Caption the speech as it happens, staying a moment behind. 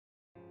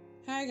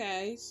Hi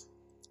guys,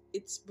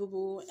 it's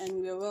Bubu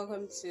and we're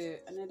welcome to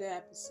another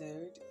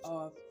episode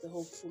of the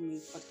Hopeful Me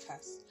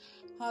podcast.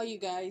 How you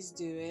guys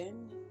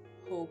doing?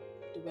 Hope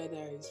the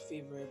weather is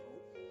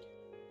favorable.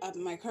 At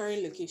my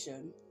current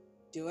location,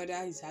 the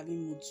weather is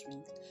having mood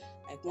swings.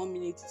 Like 1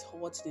 minute it's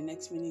hot, the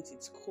next minute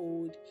it's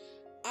cold,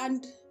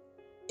 and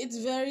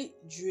it's very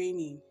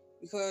draining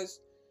because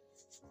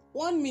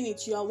 1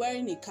 minute you are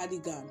wearing a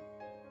cardigan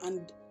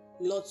and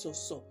lots of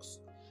socks,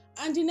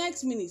 and the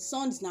next minute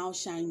sun is now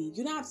shining.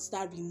 You don't have to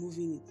start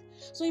removing it.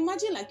 So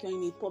imagine like you're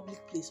in a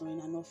public place or in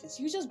an office,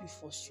 you just be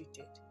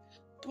frustrated.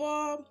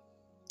 But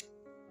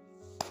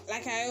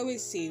like I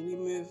always say, we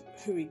move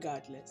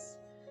regardless.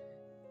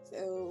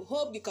 So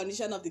hope the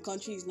condition of the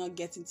country is not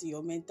getting to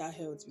your mental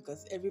health,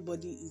 because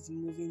everybody is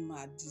moving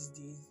mad these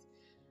days.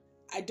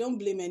 I don't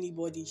blame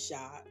anybody,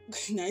 Sha.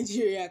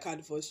 Nigeria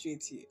can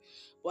frustrate you.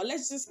 But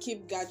let's just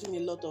keep gathering a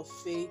lot of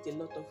faith, a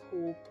lot of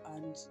hope,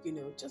 and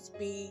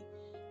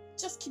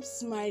just keep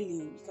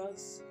smiling,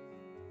 because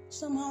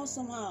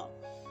somehow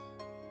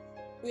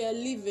we are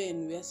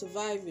living, we are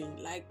surviving.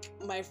 Like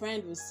my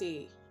friend would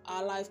say,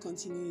 our life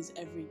continues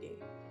every day.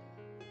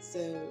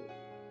 So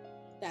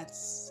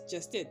that's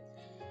just it.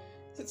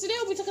 So today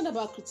we'll be talking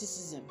about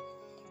criticism.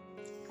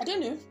 I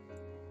don't know.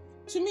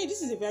 To me,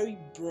 this is a very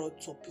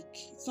broad topic.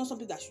 It's not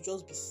something that should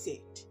just be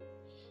said.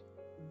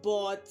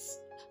 But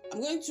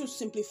I'm going to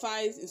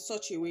simplify it in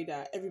such a way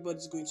that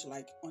everybody's going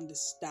to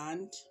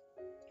understand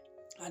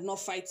and not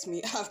fight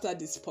me after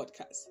this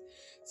podcast.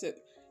 So,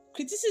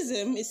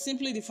 criticism is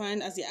simply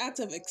defined as the act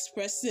of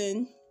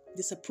expressing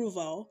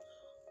disapproval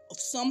of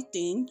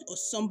something or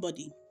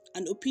somebody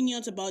and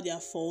opinions about their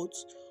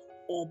faults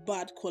or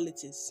bad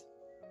qualities.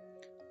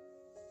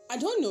 I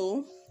don't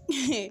know.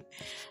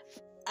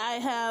 I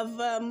have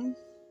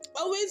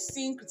always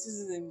seen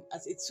criticism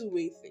as a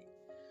two-way thing,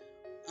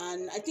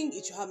 and I think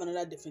it should have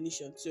another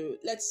definition. So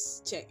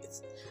let's check it.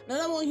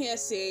 Another one here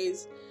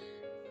says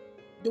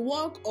the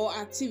work or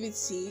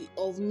activity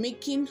of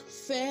making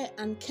fair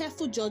and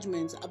careful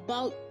judgments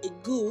about a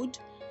good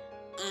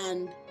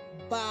and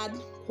bad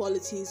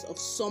qualities of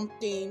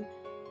something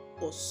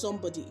or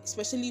somebody,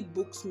 especially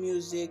books,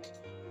 music,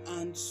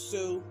 and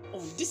so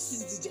on. This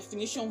is the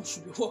definition we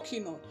should be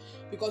working on,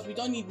 because we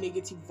don't need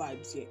negative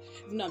vibes here,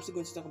 even though I'm still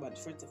going to talk about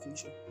the first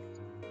definition.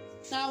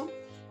 Now,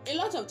 a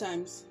lot of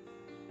times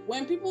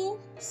when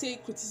people say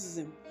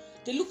criticism,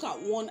 they look at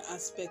one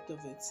aspect of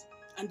it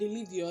and they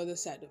leave the other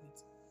side of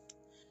it.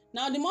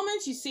 Now, the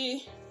moment you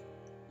say,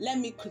 let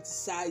me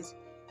criticize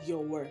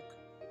your work,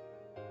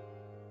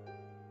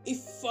 if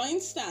for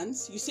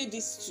instance you say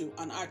this to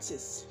an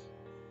artist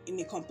in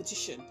a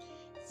competition,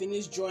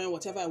 finish drawing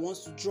whatever I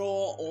wants to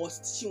draw or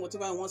stitching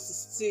whatever I wants to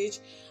stitch,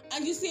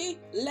 and you say,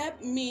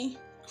 let me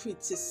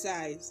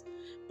criticize.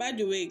 By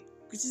the way,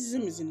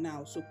 criticism is a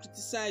noun, so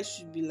criticize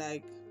should be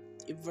like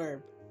a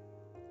verb.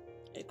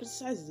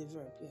 Criticize is a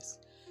verb, yes.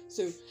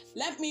 So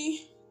let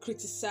me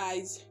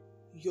criticize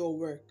your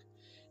work.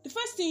 The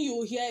first thing you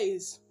will hear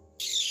is,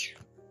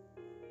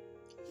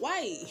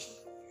 why?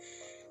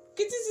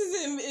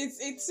 Criticism is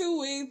a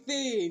two-way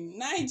thing.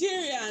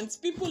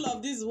 Nigerians, people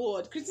of this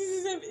world,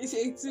 criticism is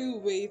a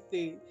two-way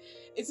thing.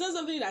 It's not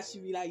something that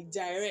should be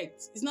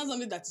direct. It's not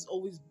something that is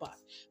always bad.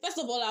 First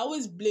of all, I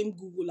always blame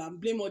Google and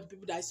blame all the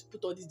people that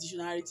put all this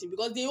dictionary thing,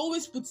 because they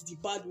always put the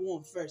bad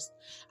one first.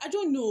 I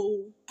don't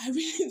know. I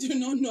really do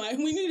not know.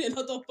 We need a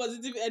lot of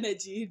positive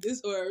energy in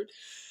this world.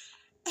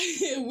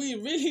 We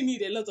really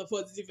need a lot of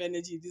positive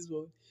energy in this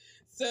world.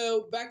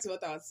 So back to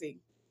what I was saying.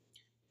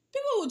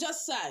 People will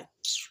just sigh.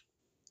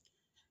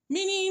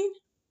 Meaning,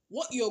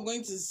 what you're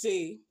going to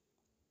say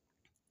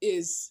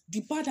is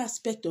the bad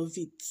aspect of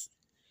it.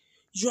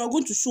 You are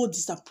going to show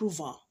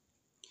disapproval.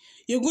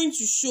 You're going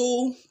to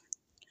show,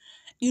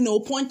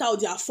 point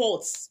out their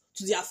faults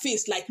to their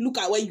face. Like, look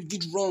at what you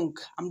did wrong.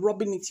 I'm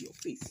rubbing it to your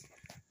face.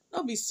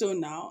 Not be so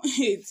now.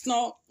 It's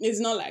not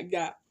like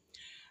that.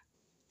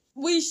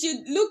 We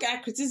should look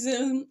at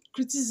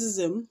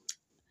criticism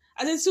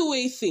as a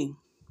two-way thing.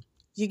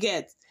 You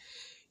get?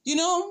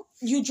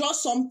 You draw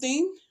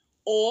something,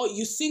 or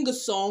you sing a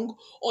song,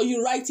 or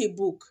you write a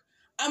book,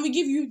 and we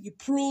give you the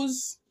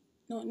pros,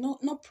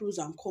 not pros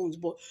and cons,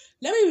 but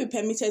let me be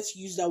permitted to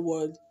use that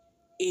word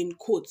in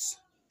quotes,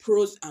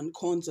 pros and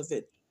cons of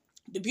it.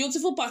 The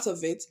beautiful part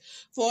of it,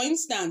 for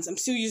instance, I'm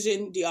still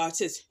using the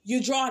artist.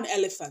 You draw an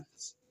elephant.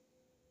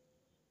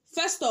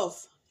 First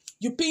off,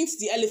 you paint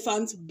the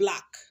elephant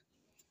black.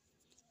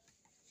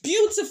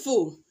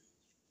 Beautiful.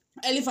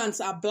 Elephants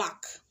are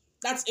black.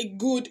 That's a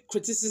good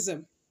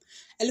criticism.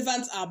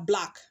 Elephants are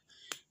black.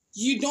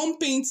 You don't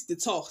paint the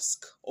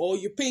tusk, or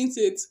you paint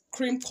it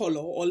cream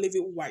color or leave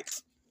it white.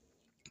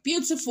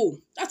 Beautiful.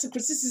 That's a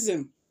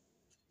criticism.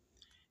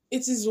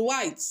 It is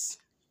white.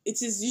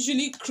 It is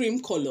usually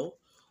cream color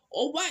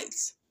or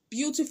white.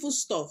 Beautiful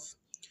stuff.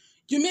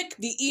 You make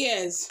the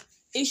ears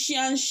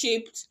Asian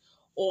shaped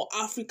or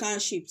African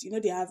shaped.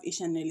 They have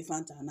Asian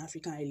elephant and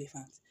African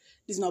elephant.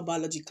 This is not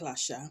biology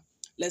class, yeah?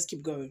 Let's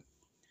keep going.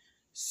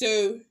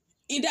 So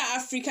either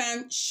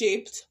African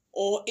shaped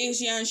or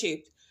Asian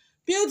shaped.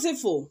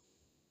 Beautiful.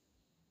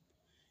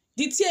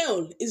 The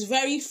tail is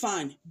very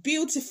fine,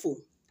 beautiful.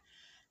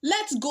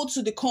 Let's go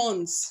to the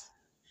cons.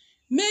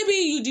 Maybe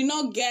you did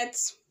not get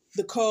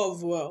the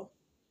curve well,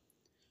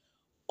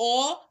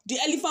 or the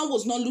elephant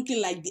was not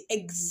looking like the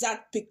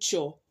exact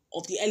picture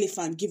of the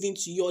elephant given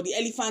to you, or the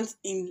elephant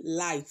in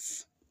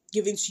life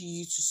given to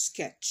you to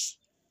sketch.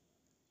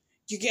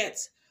 You get?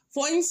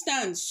 For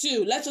instance,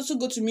 too, let's also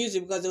go to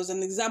music, because there was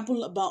an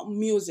example about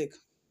music.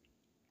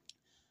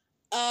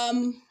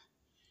 You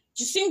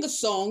sing a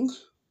song.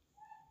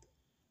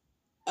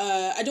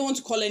 I don't want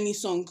to call any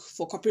song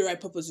for copyright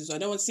purposes. I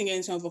don't want to sing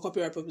any song for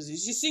copyright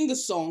purposes. You sing a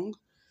song.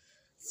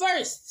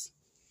 First,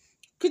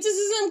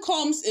 criticism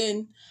comes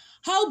in.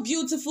 How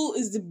beautiful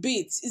is the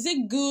beat? Is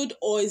it good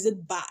or is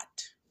it bad?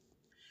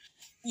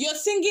 You're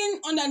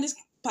singing under this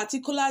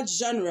particular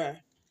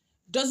genre.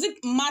 Does it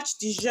match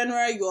the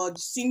genre you're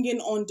singing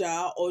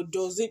under, or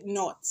does it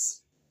not?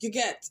 You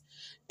get?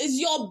 Is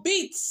your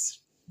beat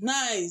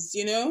nice,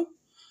 your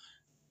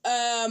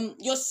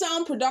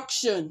sound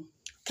production?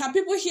 Can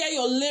people hear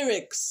your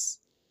lyrics?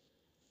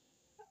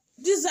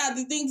 These are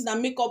the things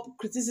that make up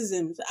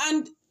criticisms.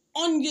 And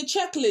on your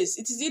checklist,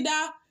 it is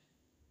either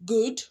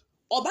good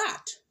or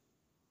bad.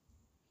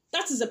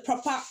 That is a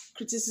proper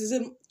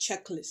criticism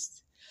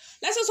checklist.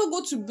 Let's also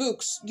go to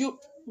books. You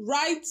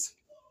write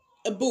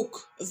a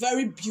book, a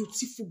very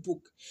beautiful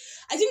book.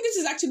 I think this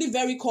is actually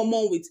very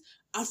common with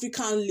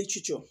African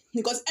literature,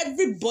 because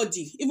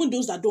everybody, even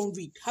those that don't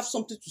read, have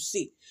something to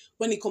say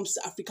when it comes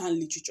to African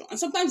literature. And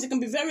sometimes it can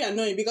be very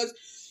annoying, because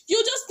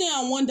you just think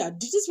and wonder,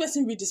 did this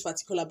person read this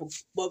particular book?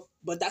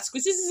 But that's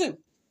criticism.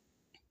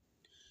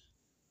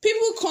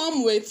 People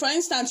come with, for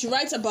instance, you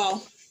write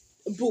about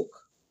a book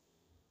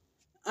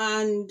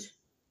and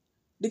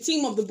the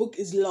theme of the book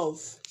is love,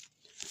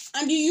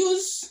 and you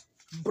use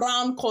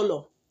brown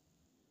color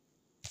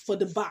for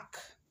the back,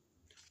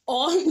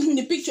 or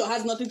the picture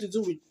has nothing to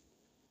do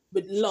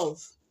with love.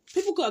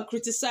 People can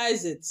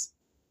criticize it.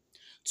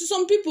 To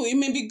some people, it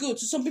may be good.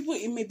 To some people,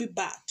 it may be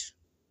bad.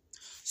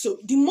 So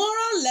the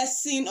moral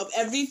lesson of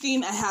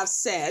everything I have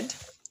said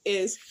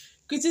is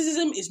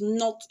criticism is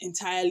not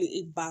entirely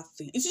a bad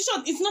thing.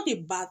 It's not a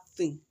bad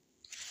thing.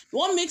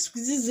 What makes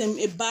criticism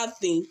a bad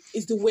thing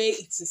is the way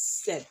it is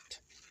said.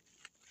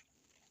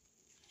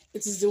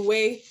 It is the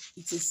way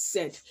it is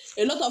said.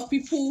 A lot of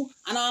people,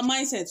 and our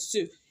mindsets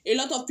too, a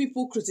lot of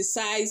people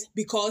criticize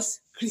because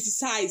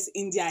criticize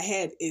in their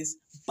head is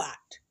bad.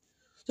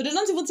 So they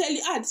don't even tell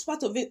you, this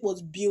part of it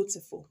was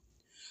beautiful.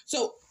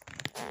 So,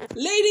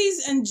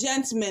 ladies and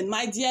gentlemen,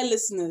 my dear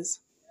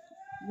listeners,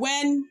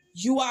 when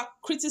you are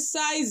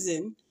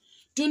criticizing,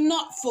 do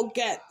not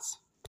forget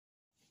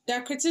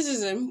that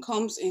criticism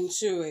comes in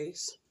two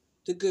ways,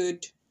 the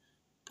good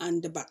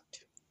and the bad.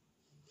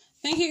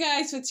 Thank you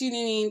guys for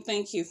tuning in.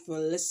 Thank you for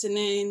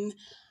listening.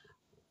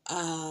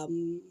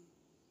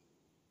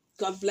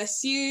 God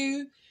bless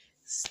you.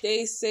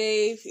 Stay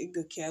safe. Take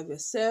good care of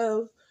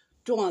yourself.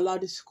 Don't allow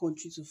this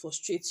country to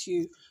frustrate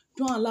you.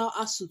 Don't allow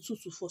ASU to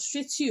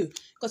frustrate you.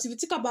 Because if you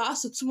think about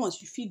ASU too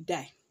much, you feel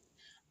die.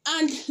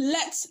 And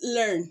let's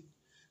learn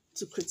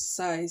to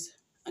criticize,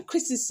 and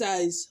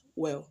criticize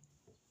well.